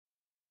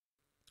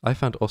I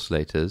found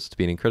oscillators to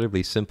be an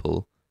incredibly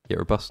simple yet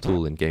robust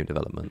tool in game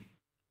development.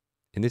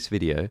 In this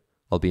video,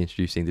 I'll be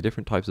introducing the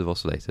different types of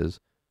oscillators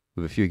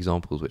with a few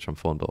examples which I'm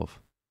fond of.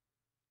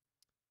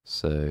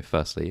 So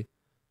firstly,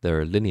 there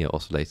are linear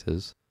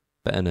oscillators,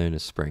 better known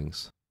as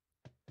springs.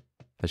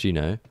 As you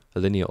know, a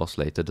linear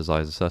oscillator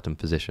desires a certain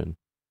position.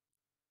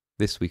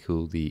 This we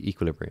call the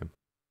equilibrium.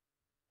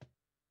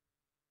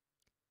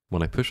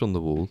 When I push on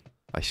the wall,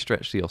 I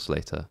stretch the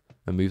oscillator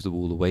and move the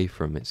wall away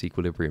from its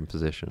equilibrium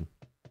position.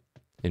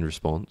 In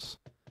response,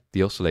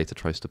 the oscillator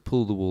tries to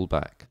pull the wall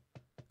back,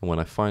 and when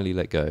I finally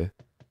let go,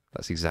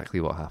 that's exactly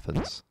what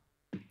happens.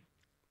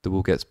 The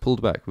wall gets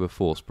pulled back with a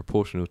force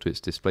proportional to its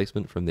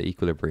displacement from the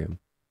equilibrium.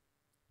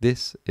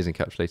 This is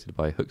encapsulated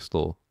by Hooke's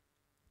law.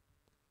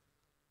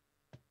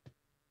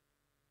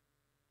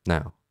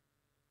 Now,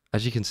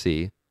 as you can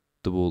see,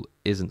 the wall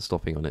isn't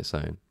stopping on its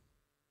own.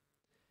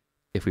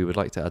 If we would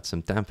like to add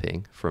some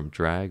damping from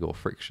drag or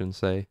friction,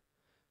 say,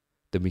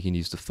 then we can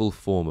use the full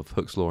form of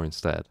Hooke's law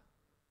instead.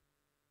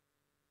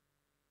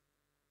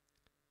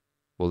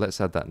 Well,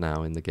 let's add that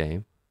now in the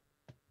game.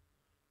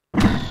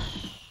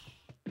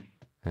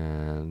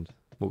 And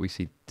what we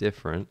see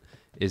different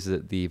is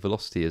that the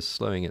velocity is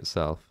slowing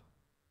itself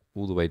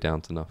all the way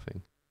down to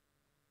nothing.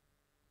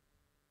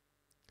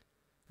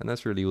 And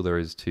that's really all there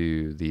is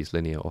to these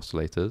linear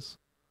oscillators.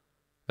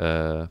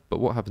 But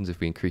what happens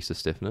if we increase the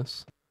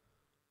stiffness?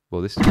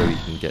 Well, this is where we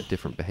can get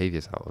different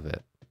behaviors out of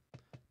it.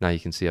 Now you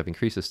can see I've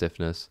increased the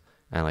stiffness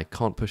and I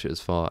can't push it as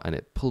far, and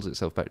it pulls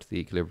itself back to the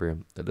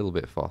equilibrium a little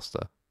bit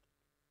faster.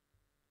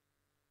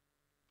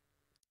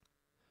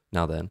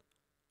 Now then,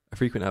 a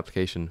frequent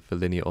application for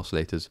linear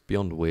oscillators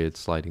beyond weird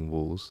sliding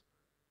walls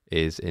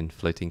is in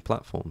floating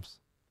platforms.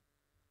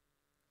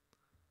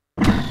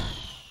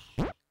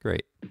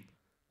 Great.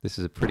 This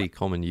is a pretty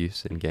common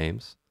use in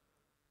games,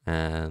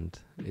 and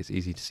it's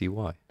easy to see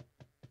why.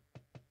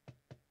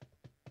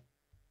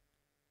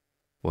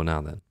 Well,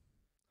 now then,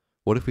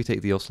 what if we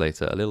take the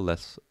oscillator a little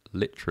less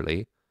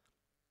literally,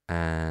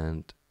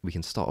 and we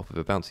can start off with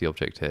a bouncy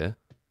object here.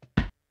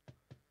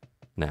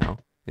 Now,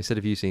 instead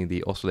of using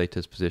the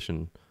oscillator's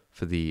position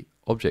for the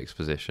object's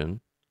position,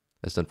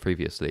 as done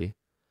previously,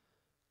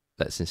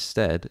 let's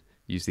instead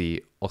use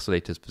the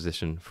oscillator's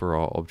position for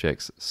our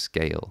object's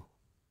scale.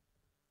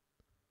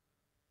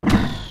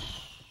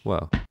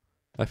 Well,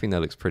 I think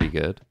that looks pretty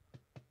good,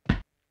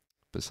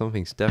 but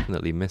something's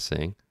definitely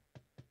missing.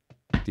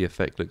 The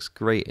effect looks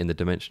great in the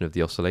dimension of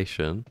the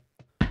oscillation,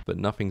 but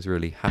nothing's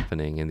really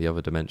happening in the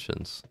other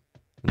dimensions,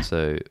 and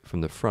so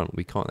from the front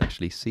we can't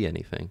actually see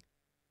anything.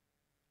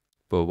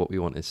 But what we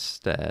want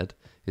instead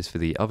is for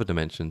the other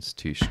dimensions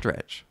to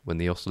stretch when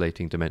the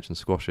oscillating dimension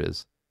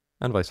squashes,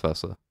 and vice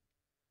versa.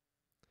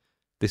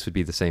 This would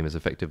be the same as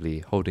effectively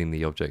holding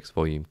the object's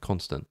volume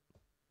constant.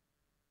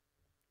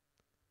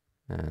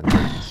 And you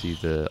can see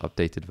the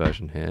updated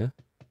version here.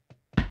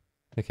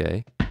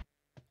 Okay,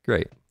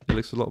 great. It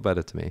looks a lot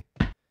better to me.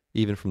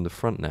 Even from the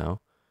front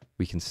now,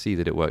 we can see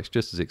that it works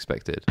just as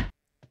expected.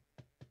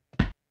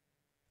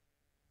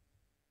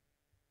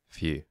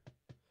 Phew.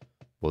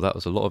 Well, that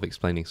was a lot of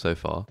explaining so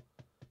far,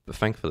 but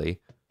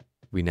thankfully,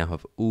 we now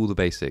have all the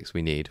basics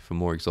we need for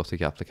more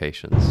exotic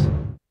applications.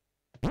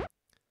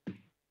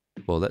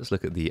 Well, let's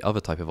look at the other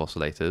type of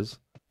oscillators,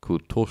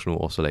 called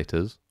torsional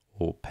oscillators,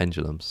 or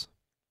pendulums.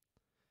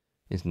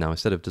 Now,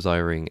 instead of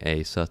desiring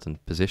a certain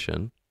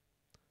position,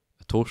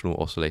 a torsional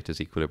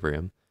oscillator's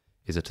equilibrium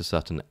is at a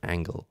certain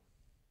angle.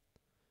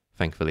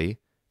 Thankfully,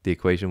 the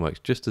equation works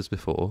just as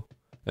before,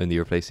 only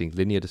replacing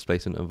linear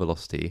displacement and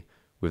velocity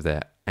with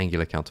their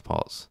angular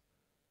counterparts,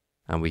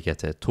 and we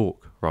get a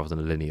torque rather than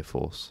a linear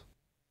force.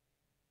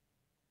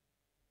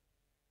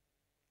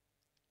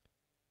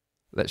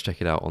 Let's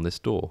check it out on this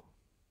door.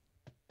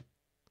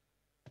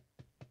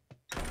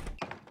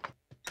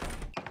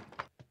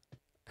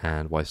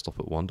 And why stop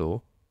at one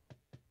door?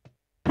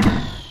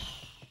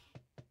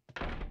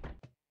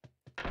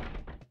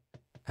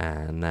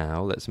 And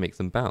now let's make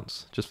them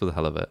bounce, just for the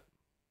hell of it.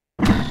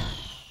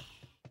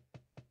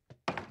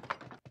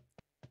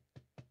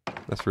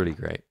 That's really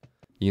great.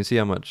 You can see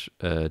how much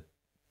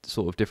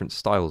sort of different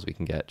styles we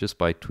can get just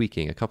by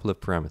tweaking a couple of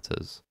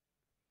parameters.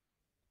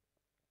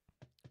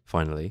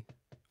 Finally,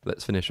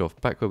 let's finish off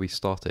back where we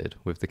started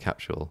with the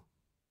capsule.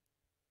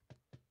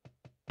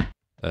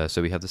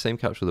 So we have the same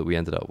capsule that we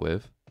ended up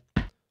with,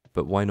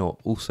 but why not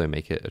also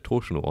make it a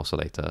torsional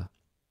oscillator?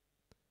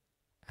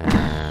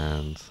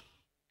 And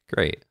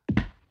great.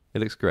 It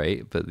looks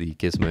great, but the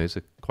gizmos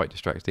are quite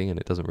distracting and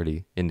it doesn't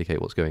really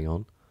indicate what's going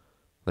on.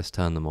 Let's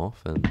turn them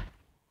off, and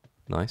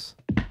nice.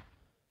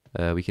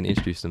 We can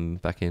introduce them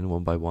back in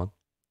one by one.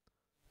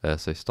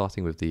 So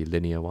starting with the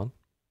linear one,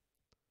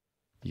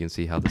 you can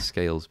see how the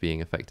scale's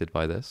being affected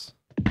by this.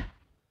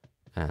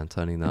 And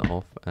turning that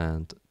off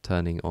and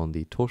turning on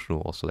the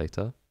torsional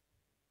oscillator.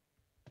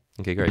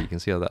 Okay, great. You can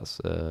see how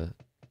that's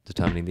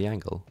determining the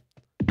angle.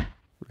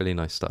 Really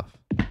nice stuff.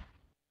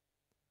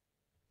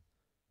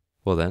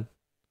 Well then,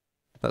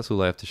 that's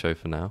all I have to show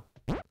for now.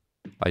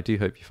 I do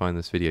hope you find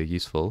this video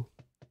useful.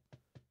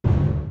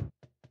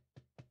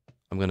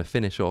 I'm going to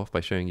finish off by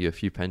showing you a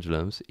few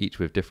pendulums, each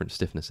with different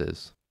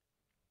stiffnesses.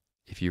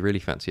 If you really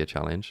fancy a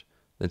challenge,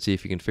 then see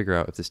if you can figure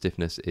out if the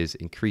stiffness is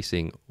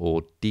increasing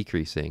or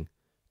decreasing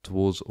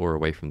towards or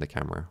away from the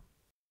camera.